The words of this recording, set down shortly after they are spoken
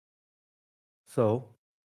So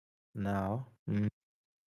now,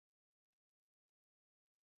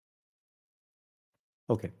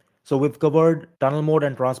 okay. So we've covered tunnel mode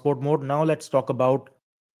and transport mode. Now let's talk about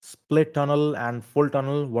split tunnel and full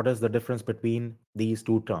tunnel. What is the difference between these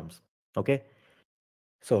two terms? Okay.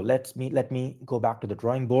 So let me go back to the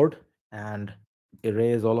drawing board and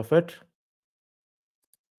erase all of it.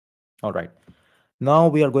 All right. Now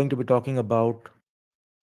we are going to be talking about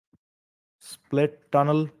split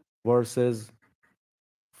tunnel versus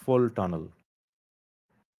full tunnel.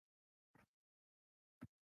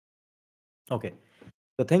 Okay.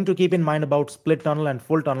 The thing to keep in mind about split tunnel and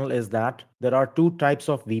full tunnel is that there are two types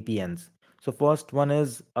of VPNs. So first one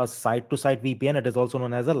is a site-to-site VPN. It is also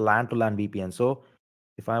known as a LAN-to-LAN VPN. So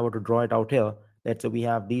if I were to draw it out here, let's say we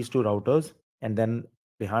have these two routers, and then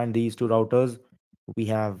behind these two routers, we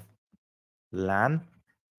have LAN.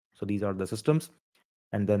 So these are the systems.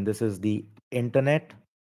 And then this is the internet.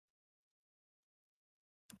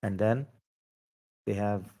 And then they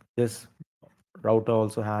have this router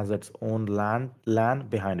also has its own LAN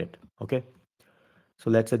behind it. Okay. So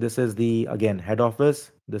let's say this is the, again, head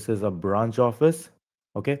office. This is a branch office.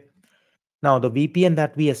 Okay. Now the VPN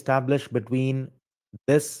that we establish between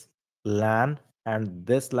this LAN and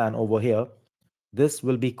this LAN over here, this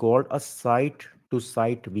will be called a site to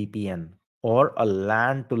site VPN or a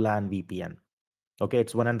LAN to LAN VPN. Okay.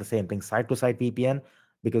 It's one and the same thing, site to site VPN,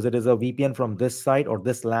 because it is a VPN from this site or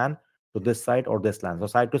this LAN to this site or this LAN. So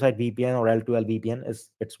site to site VPN or L2L VPN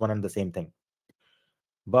it's one and the same thing.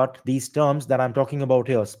 But these terms that I'm talking about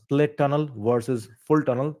here, split tunnel versus full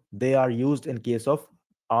tunnel, they are used in case of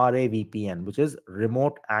RAVPN, which is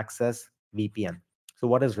remote access VPN. So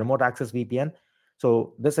what is remote access VPN?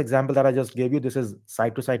 So this example that I just gave you, this is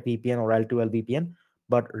site-to-site VPN or L2L VPN.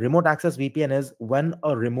 But remote access VPN is when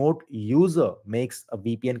a remote user makes a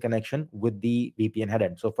VPN connection with the VPN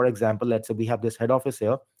headend. So for example, let's say we have this head office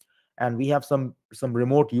here, and we have some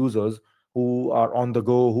remote users who are on the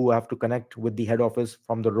go, who have to connect with the head office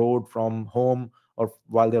from the road, from home, or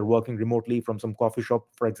while they're working remotely from some coffee shop,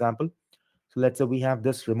 for example. So let's say we have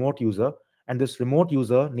this remote user, and this remote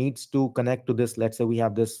user needs to connect to this. Let's say we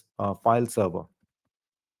have this file server.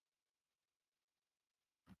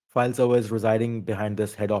 File server is residing behind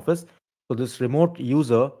this head office. So this remote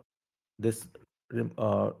user, this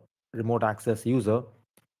remote access user,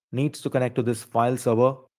 needs to connect to this file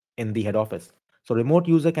server in the head office. So remote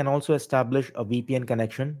user can also establish a VPN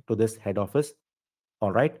connection to this head office.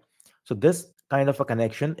 All right. So this kind of a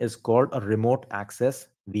connection is called a remote access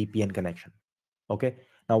VPN connection. Okay.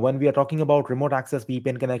 Now, when we are talking about remote access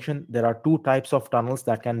VPN connection, there are two types of tunnels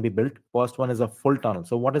that can be built. First one is a full tunnel.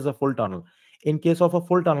 So what is a full tunnel? In case of a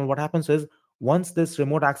full tunnel, what happens is once this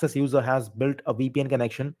remote access user has built a VPN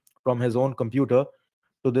connection from his own computer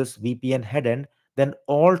to this VPN headend, then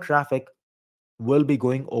all traffic will be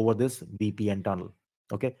going over this VPN tunnel.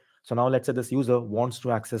 Okay. So now let's say this user wants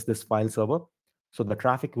to access this file server. So the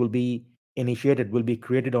traffic will be initiated, will be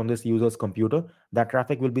created on this user's computer. That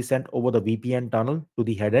traffic will be sent over the VPN tunnel to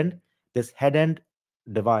the headend. This headend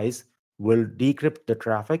device will decrypt the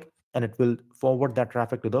traffic and it will forward that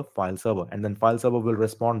traffic to the file server. And then file server will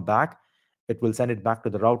respond back. It will send it back to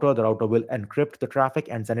the router. The router will encrypt the traffic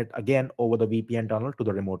and send it again over the VPN tunnel to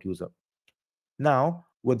the remote user. Now,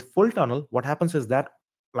 with full tunnel, what happens is that,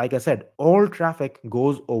 like I said, all traffic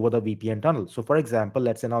goes over the VPN tunnel. So, for example,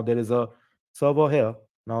 let's say now there is a server here.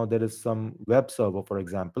 Now there is some web server, for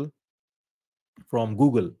example, from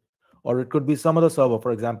Google, or it could be some other server,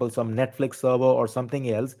 for example, some Netflix server or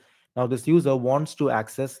something else. Now, this user wants to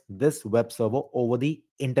access this web server over the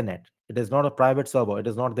internet. It is not a private server. It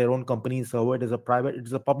is not their own company's server. It is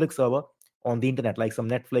a public server on the internet, like some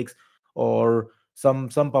Netflix or some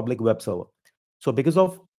public web server. So because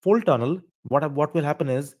of full tunnel, what will happen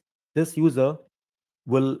is this user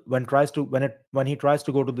will when he tries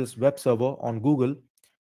to go to this web server on Google,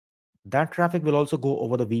 that traffic will also go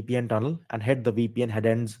over the VPN tunnel and hit the VPN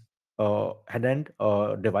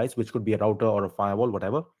headend device, which could be a router or a firewall,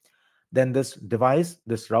 whatever. Then this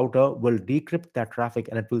router will decrypt that traffic,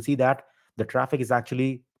 and it will see that the traffic is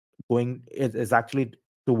actually is actually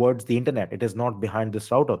towards the internet. It is not behind this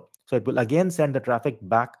router. So it will again send the traffic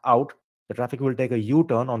back out. The traffic will take a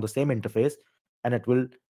U-turn on the same interface, and it will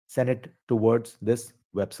send it towards this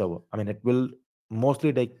web server. I mean, it will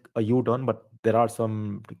mostly take a U-turn, but there are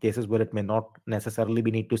some cases where it may not necessarily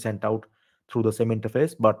be need to send out through the same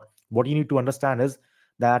interface. But what you need to understand is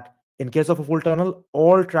that in case of a full tunnel,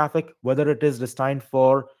 all traffic, whether it is destined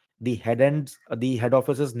for the the head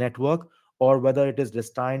office's network, or whether it is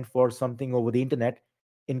destined for something over the internet,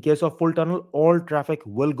 in case of full tunnel, all traffic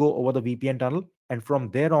will go over the VPN tunnel, and from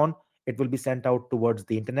there on, it will be sent out towards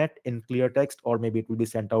the internet in clear text, or maybe it will be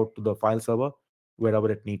sent out to the file server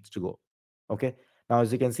wherever it needs to go. Okay. Now,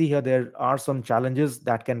 as you can see here, there are some challenges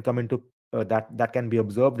that can come into that can be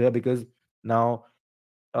observed here, because now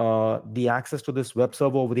the access to this web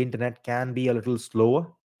server over the internet can be a little slower,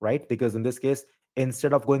 right? Because in this case,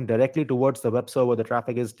 instead of going directly towards the web server, the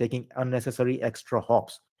traffic is taking unnecessary extra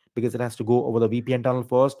hops, because it has to go over the VPN tunnel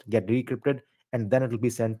first, get decrypted, and then it will be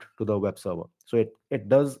sent to the web server. So it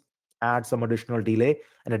does add some additional delay,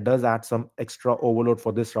 and it does add some extra overload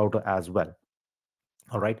for this router as well.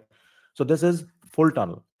 All right. So this is full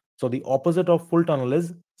tunnel. So the opposite of full tunnel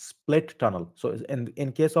is split tunnel. So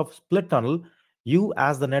in case of split tunnel, you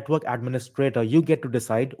as the network administrator, you get to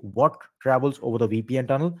decide what travels over the VPN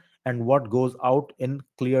tunnel and what goes out in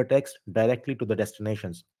clear text directly to the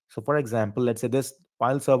destinations. So for example, let's say this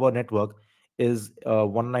file server network is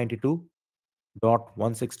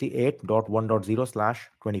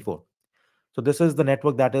 192.168.1.0/24. So this is the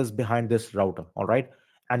network that is behind this router. All right.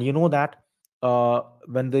 And you know that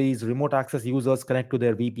when these remote access users connect to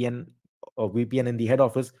their VPN or VPN in the head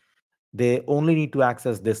office, they only need to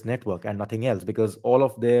access this network and nothing else, because all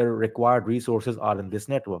of their required resources are in this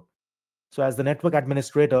network. So as the network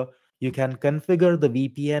administrator, you can configure the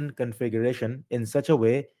VPN configuration in such a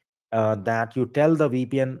way that you tell the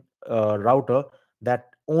VPN router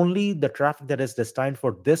that only the traffic that is destined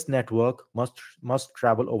for this network must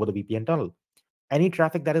travel over the VPN tunnel. Any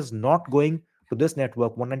traffic that is not going to this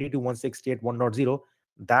network 192.168.1.0,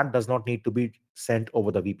 that does not need to be sent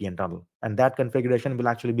over the VPN tunnel, and that configuration will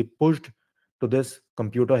actually be pushed to this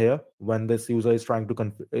computer here when this user is trying to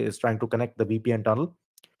connect the VPN tunnel.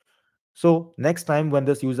 So next time when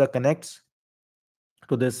this user connects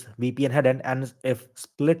to this VPN headend, and if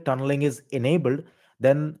split tunneling is enabled,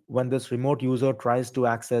 then when this remote user tries to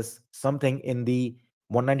access something in the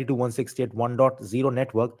 192.168.1.0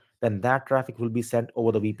 network, then that traffic will be sent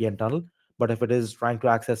over the VPN tunnel. But if it is trying to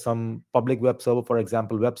access some public web server, for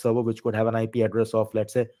example, web server which could have an IP address of,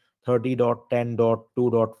 let's say,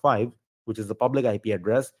 30.10.2.5, which is the public IP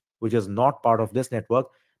address, which is not part of this network,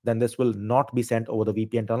 then this will not be sent over the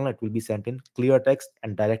VPN tunnel. It will be sent in clear text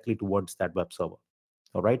and directly towards that web server.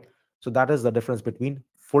 All right. So that is the difference between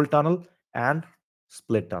full tunnel and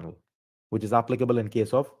split tunnel, which is applicable in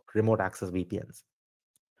case of remote access VPNs.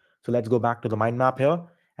 So let's go back to the mind map here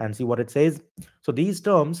and see what it says. So these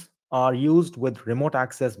terms are used with remote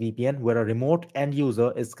access VPN, where a remote end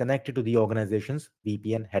user is connected to the organization's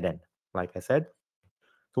VPN headend, like I said.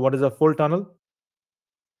 So what is a full tunnel?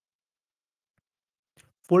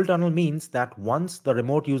 Full tunnel means that once the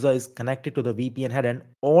remote user is connected to the VPN headend,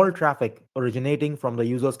 all traffic originating from the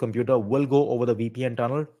user's computer will go over the VPN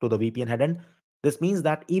tunnel to the VPN headend. This means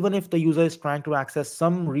that even if the user is trying to access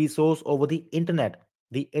some resource over the internet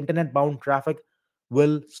bound traffic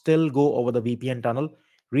will still go over the VPN tunnel,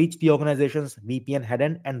 reach the organization's VPN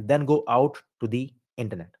headend, and then go out to the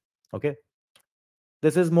internet. Okay.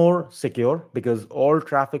 This is more secure because all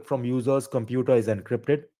traffic from users' computer is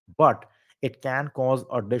encrypted, but it can cause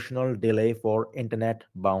additional delay for internet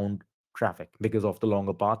bound traffic because of the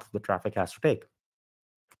longer path the traffic has to take.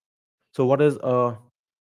 So what is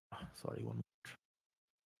sorry, one.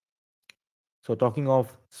 So talking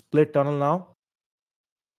of split tunnel now,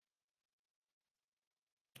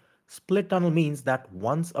 split tunnel means that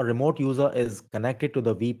once a remote user is connected to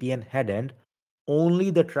the VPN headend, only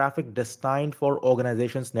the traffic destined for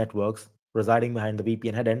organizations' networks residing behind the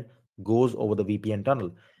VPN headend goes over the VPN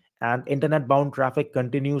tunnel. And internet bound traffic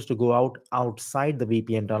continues to go out outside the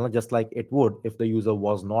VPN tunnel, just like it would if the user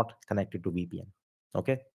was not connected to VPN.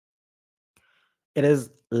 Okay. It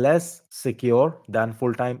is less secure than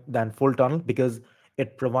full tunnel because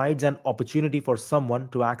it provides an opportunity for someone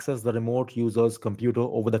to access the remote user's computer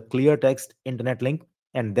over the clear text internet link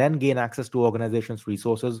and then gain access to organization's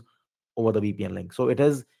resources over the VPN link. So it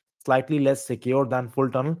is slightly less secure than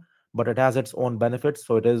full tunnel, but it has its own benefits.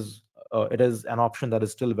 So it is an option that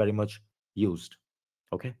is still very much used.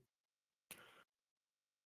 Okay.